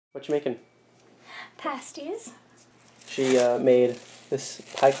What you making? Pasties. She made this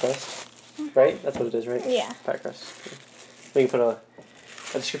pie crust, right? That's what it is, right? Yeah. Pie crust. We can put a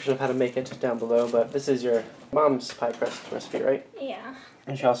description of how to make it down below, but this is your mom's pie crust recipe, right? Yeah.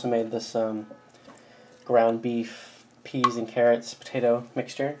 And she also made this ground beef, peas and carrots, potato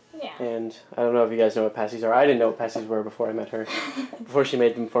mixture. Yeah. And I don't know if you guys know what pasties are. I didn't know what pasties were before I met her. Before she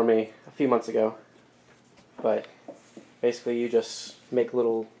made them for me a few months ago. But basically you just make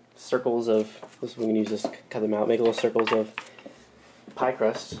little circles of, we can use this to cut them out, make little circles of pie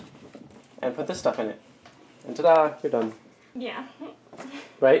crust and put this stuff in it. And ta-da, you're done. Yeah.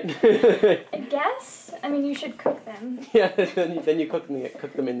 Right? I guess. I mean, you should cook them. Yeah, then you cook them in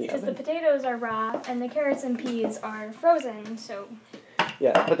the oven. Because the potatoes are raw and the carrots and peas are frozen, so...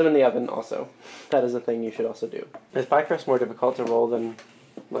 Yeah, put them in the oven also. That is a thing you should also do. Is pie crust more difficult to roll than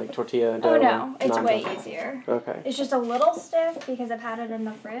like tortilla dough? Oh no, it's way easier. Okay. It's just a little stiff because I've had it in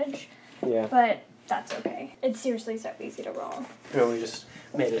the fridge. Yeah. But that's okay. It's seriously so easy to roll. Yeah, we just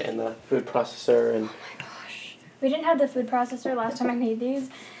made it in the food processor and... Oh my gosh. We didn't have the food processor last time I made these.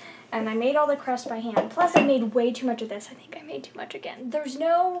 And I made all the crust by hand. Plus I made way too much of this. I think I made too much again. There's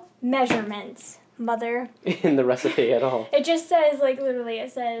no measurements, Mother. in the recipe at all. It just says, like, literally,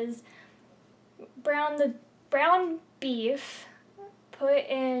 it says brown beef, put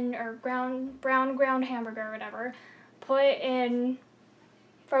in, or ground hamburger or whatever, put in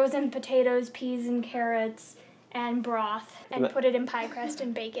frozen potatoes, peas and carrots, and broth, and put it in pie crust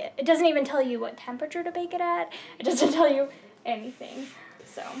and bake it. It doesn't even tell you what temperature to bake it at. It doesn't tell you anything,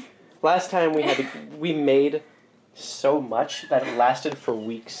 so. Last time we made so much that it lasted for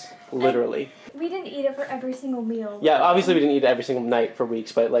weeks, literally. We didn't eat it for every single meal. Yeah, obviously we didn't eat it every single night for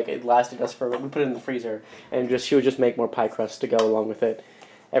weeks, but like it lasted us for, we put it in the freezer, and she would just make more pie crust to go along with it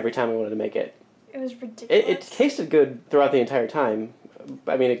every time we wanted to make it. It was ridiculous. It tasted good throughout the entire time.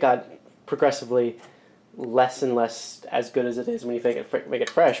 I mean, it got progressively less and less as good as it is when you make it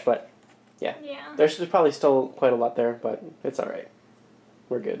fresh, but yeah. Yeah. There's probably still quite a lot there, but it's alright.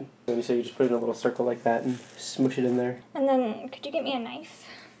 We're good. So you just put it in a little circle like that and smoosh it in there. And then, could you get me a knife?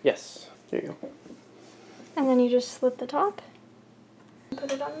 Yes. There you go. And then you just slit the top and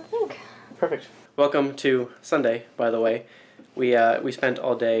put it on the thing. Perfect. Welcome to Sunday, by the way. We spent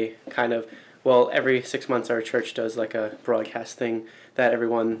all day kind of, well, every 6 months our church does like a broadcast thing that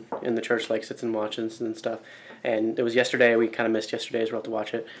everyone in the church like sits and watches and stuff. And it was yesterday. We kind of missed yesterday's. We'll have to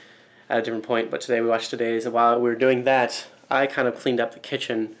watch it at a different point. But today we watched today's. And while we were doing that, I kind of cleaned up the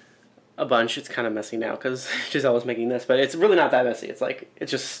kitchen a bunch. It's kind of messy now because Giselle was making this, but it's really not that messy.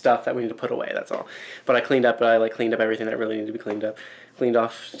 It's just stuff that we need to put away, that's all. But I cleaned up everything that really needed to be cleaned up. Cleaned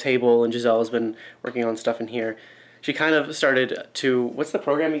off the table, and Giselle has been working on stuff in here. She kind of started to, what's the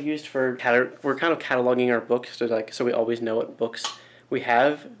program you used for, we're kind of cataloging our books to so we always know what books we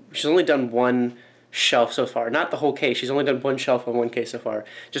have. She's only done one shelf so far, not the whole case. She's only done one shelf on one case so far,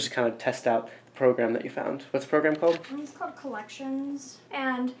 just to kind of test out the program that you found. What's the program called? It's called Collections,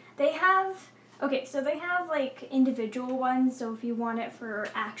 and they have, so they have like individual ones, so if you want it for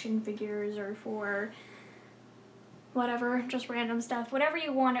action figures or for whatever, just random stuff, whatever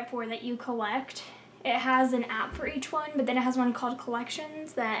you want it for that you collect, it has an app for each one, but then it has one called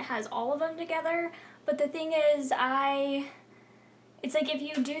Collections that has all of them together. But the thing is, it's like if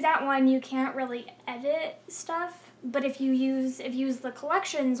you do that one, you can't really edit stuff. But if you use the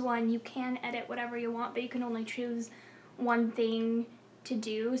Collections one, you can edit whatever you want, but you can only choose one thing to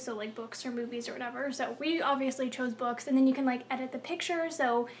do, so like books or movies or whatever. So we obviously chose books, and then you can like edit the picture.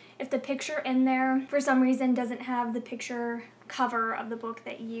 So if the picture in there for some reason doesn't have the picture cover of the book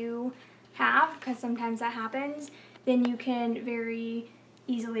that you have, because sometimes that happens, then you can very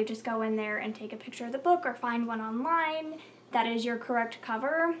easily just go in there and take a picture of the book or find one online that is your correct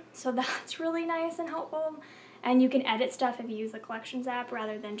cover. So that's really nice and helpful. And you can edit stuff if you use the Collections app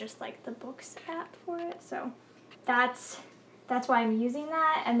rather than just like the Books app for it. So that's why I'm using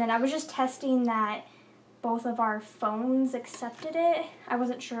that. And then I was just testing that both of our phones accepted it. I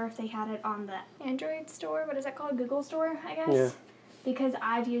wasn't sure if they had it on the Android store. What is that called? Google store, I guess? Yeah. Because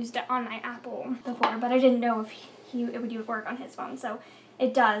I've used it on my Apple before, but I didn't know if it would work on his phone. So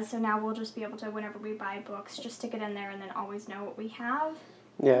it does. So now we'll just be able to, whenever we buy books, just stick it in there and then always know what we have.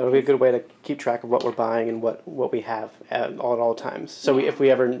 Yeah, it'll be a good way to keep track of what we're buying and what we have at all times. So if we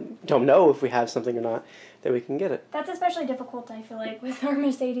ever don't know if we have something or not, then we can get it. That's especially difficult, I feel like, with our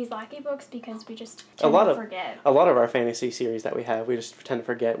Mercedes Lackey books because we just tend to forget. A lot of our fantasy series that we have, we just tend to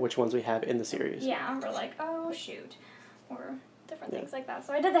forget which ones we have in the series. Yeah, we're like, oh, shoot. Or different things like that.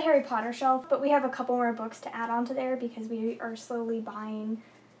 So I did the Harry Potter shelf, but we have a couple more books to add onto there because we are slowly buying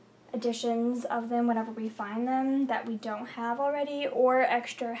editions of them whenever we find them that we don't have already, or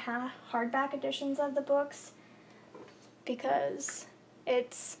extra hardback editions of the books, because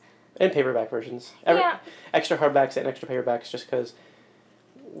it's... And paperback versions. Extra hardbacks and extra paperbacks, just because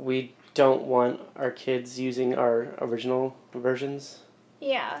we don't want our kids using our original versions.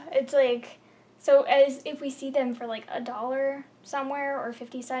 Yeah, it's like, so as if we see them for like $1 somewhere or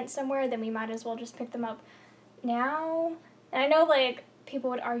 50 cents somewhere, then we might as well just pick them up now. And I know like people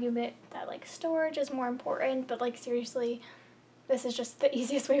would argue that like storage is more important, but like seriously, this is just the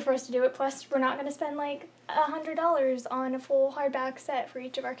easiest way for us to do it. Plus, we're not going to spend like $100 on a full hardback set for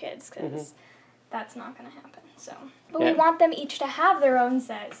each of our kids, because that's not going to happen. So, but we want them each to have their own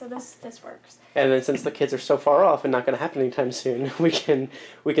set, so this works. And then since the kids are so far off and not going to happen anytime soon, we can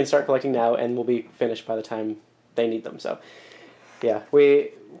start collecting now, and we'll be finished by the time they need them. So, yeah,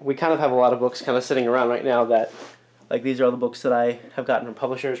 we kind of have a lot of books kind of sitting around right now that, like, these are all the books that I have gotten from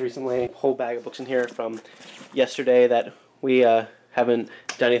publishers recently. A whole bag of books in here from yesterday that we haven't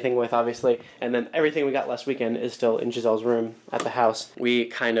done anything with, obviously. And then everything we got last weekend is still in Giselle's room at the house. We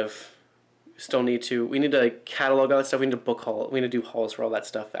kind of still need to like, catalog all that stuff. We need to book haul. We need to do hauls for all that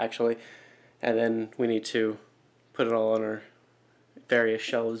stuff, actually. And then we need to put it all on our various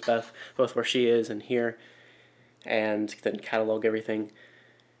shelves, both where she is and here, and then catalog everything.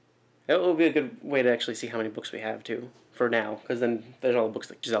 It will be a good way to actually see how many books we have, too, for now, because then there's all the books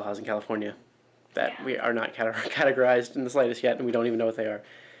that Giselle has in California that we are not categorized in the slightest yet, and we don't even know what they are.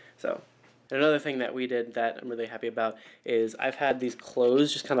 So, and another thing that we did that I'm really happy about is I've had these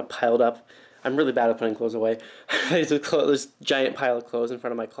clothes just kind of piled up. I'm really bad at putting clothes away. There's this giant pile of clothes in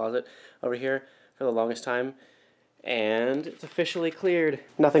front of my closet over here for the longest time, and it's officially cleared.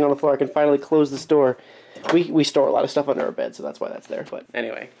 Nothing on the floor. I can finally close this door. We store a lot of stuff under our bed, so that's why that's there. But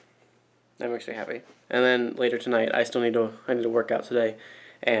anyway, that makes me happy. And then later tonight, I need to work out today.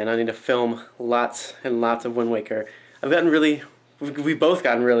 And I need to film lots and lots of Wind Waker. We've both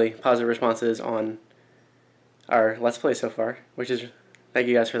gotten really positive responses on our Let's Play so far, which is, thank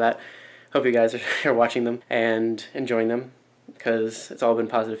you guys for that. Hope you guys are watching them and enjoying them, because it's all been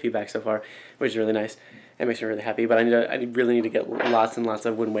positive feedback so far, which is really nice. It makes me really happy, but I really need to get lots and lots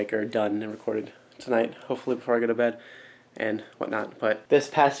of Wind Waker done and recorded tonight, hopefully before I go to bed and whatnot. But this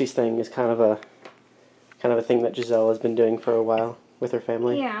pasties thing is kind of a thing that Giselle has been doing for a while with her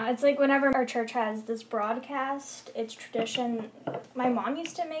family. Yeah, it's like whenever our church has this broadcast, it's tradition. My mom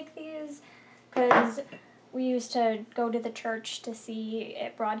used to make these because we used to go to the church to see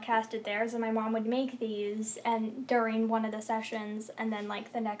it broadcasted there, so my mom would make these and during one of the sessions, and then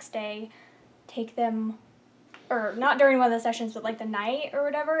like the next day take them, or not during one of the sessions, but like the night or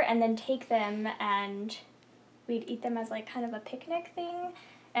whatever, and then take them and we'd eat them as like kind of a picnic thing,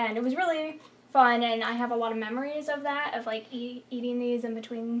 and it was really fun, and I have a lot of memories of that, of like eating these in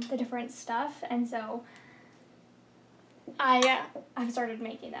between the different stuff, and so I've started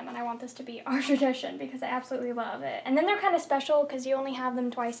making them, and I want this to be our tradition because I absolutely love it. And then they're kind of special because you only have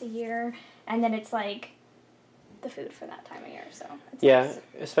them twice a year, and then it's like the food for that time of year, so it's nice.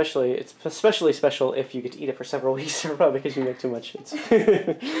 It's especially special if you get to eat it for several weeks in a row because you make too much.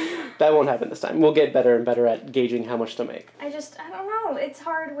 That won't happen this time. We'll get better and better at gauging how much to make. I don't know. It's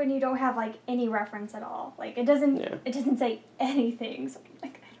hard when you don't have like any reference at all. Like it doesn't say anything. So I'm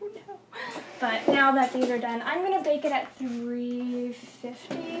like, I don't know. But now that these are done, I'm gonna bake it at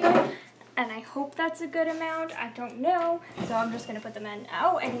 350, and I hope that's a good amount. I don't know. So I'm just gonna put them in.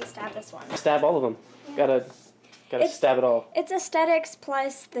 Oh, I didn't stab this one. Stab all of them. Yeah. Gotta stab it all. It's aesthetics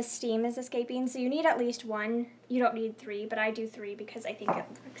plus the steam is escaping, so you need at least one. You don't need 3, but I do 3 because I think it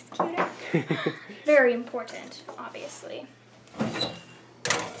looks cuter. Very important, obviously.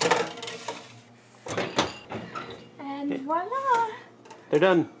 And voila! They're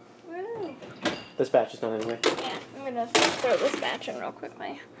done. Woo. This batch is done anyway. Yeah, I'm gonna throw this batch in real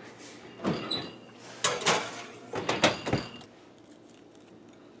quickly.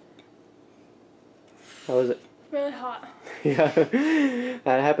 How is it? Really hot. Yeah,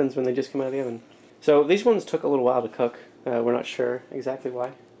 that happens when they just come out of the oven. So these ones took a little while to cook. We're not sure exactly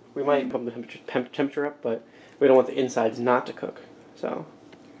why. We might pump the temperature up, but we don't want the insides not to cook. So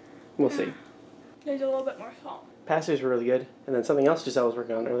we'll see. There's a little bit more salt. Pasties were really good. And then something else Giselle was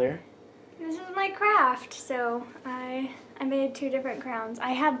working on earlier. This is my craft, so I made 2 different crowns.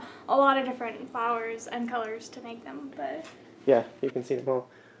 I have a lot of different flowers and colors to make them, but yeah, you can see them all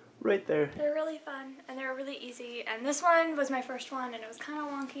right there. They're really fun, and they're really easy. And this one was my first one, and it was kind of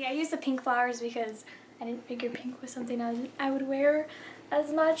wonky. I used the pink flowers because I didn't figure pink was something I would wear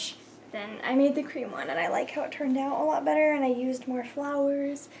as much. Then I made the cream one, and I like how it turned out a lot better, and I used more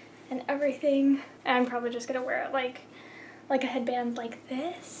flowers and everything. And I'm probably just going to wear it like a headband like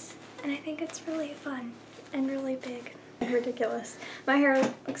this. And I think it's really fun and really big and ridiculous. My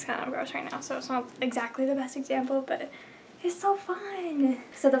hair looks kind of gross right now, so it's not exactly the best example, but it's so fun.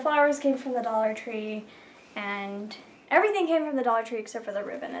 So the flowers came from the Dollar Tree, and everything came from the Dollar Tree except for the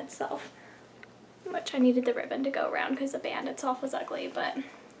ribbon itself, which I needed the ribbon to go around because the band itself was ugly, but it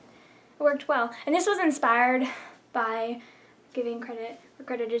worked well. And this was inspired by, giving credit where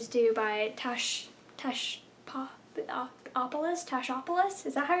credit is due, by Tashopolis,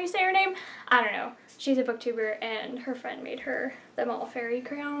 is that how you say her name? I don't know. She's a booktuber, and her friend made her them all fairy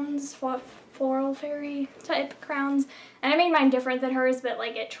crowns, floral fairy type crowns. And I made mine different than hers, but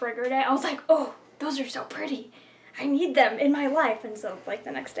like it triggered it. I was like, oh, those are so pretty. I need them in my life. And so like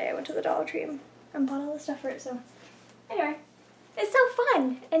the next day I went to the Dollar Tree and bought all the stuff for it. So anyway, it's so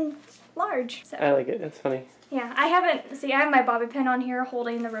fun and large. So I like it. It's funny. yeah, I have my bobby pin on here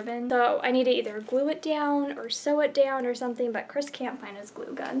holding the ribbon, so I need to either glue it down or sew it down or something, but Chris can't find his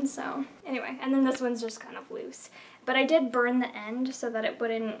glue gun, so anyway. And then this one's just kind of loose. But I did burn the end so that it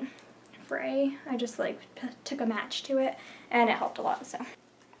wouldn't fray. I just like took a match to it, and it helped a lot, so.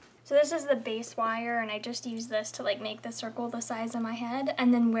 So this is the base wire, and I just used this to like make the circle the size of my head,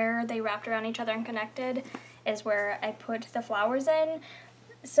 and then where they wrapped around each other and connected is where I put the flowers in.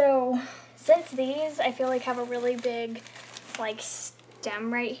 So since these, I feel like have a really big like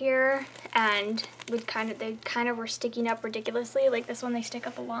stem right here, and they kind of were sticking up ridiculously. Like this one, they stick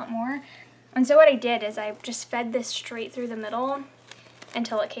up a lot more. And so what I did is I just fed this straight through the middle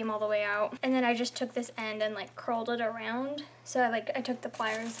until it came all the way out. And then I just took this end and like curled it around. So I took the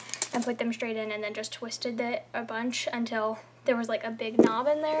pliers and put them straight in, and then just twisted it a bunch until there was like a big knob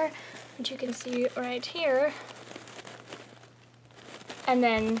in there, which you can see right here. And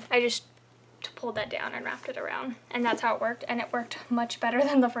then I just pulled that down and wrapped it around, and that's how it worked. And it worked much better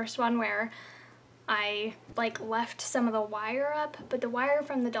than the first one, where I like left some of the wire up, but the wire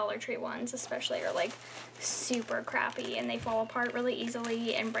from the Dollar Tree ones especially are like super crappy, and they fall apart really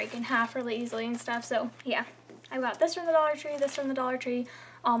easily and break in half really easily and stuff. So yeah, I got this from the Dollar Tree, this from the Dollar Tree,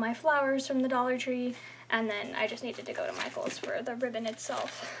 all my flowers from the Dollar Tree, and then I just needed to go to Michael's for the ribbon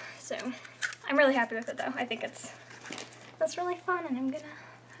itself. So I'm really happy with it though. I think that's really fun, and I'm gonna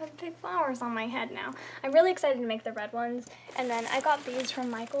have big flowers on my head now. I'm really excited to make the red ones. And then I got these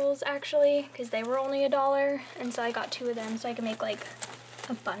from Michael's actually, because they were only $1, and so I got 2 of them so I can make like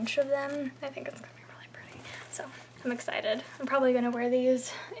a bunch of them. I think it's gonna be really pretty. So I'm excited. I'm probably gonna wear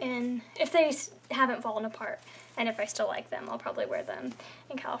these if they haven't fallen apart, and if I still like them, I'll probably wear them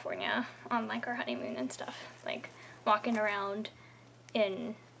in California on like our honeymoon and stuff, like walking around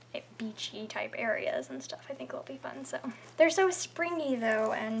in like beachy type areas and stuff. I think it'll be fun. So they're so springy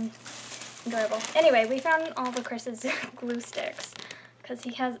though and enjoyable. Anyway, we found all the Chris's glue sticks because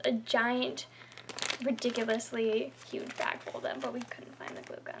he has a giant, ridiculously huge bag full of them, but we couldn't find the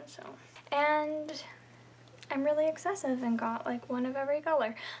glue gun. So, and I'm really excessive and got like one of every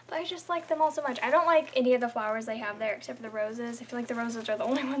color, but I just like them all so much. I don't like any of the flowers they have there except for the roses. I feel like the roses are the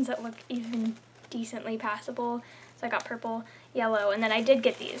only ones that look even decently passable. So I got purple, yellow, and then I did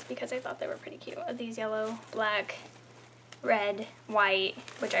get these because I thought they were pretty cute. These yellow, black, red, white,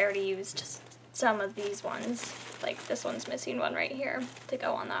 which I already used some of these ones. Like this one's missing one right here to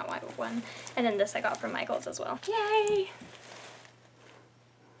go on that white one. And then this I got from Michael's as well. Yay!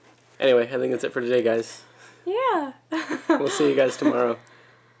 Anyway, I think that's it for today, guys. Yeah. We'll see you guys tomorrow.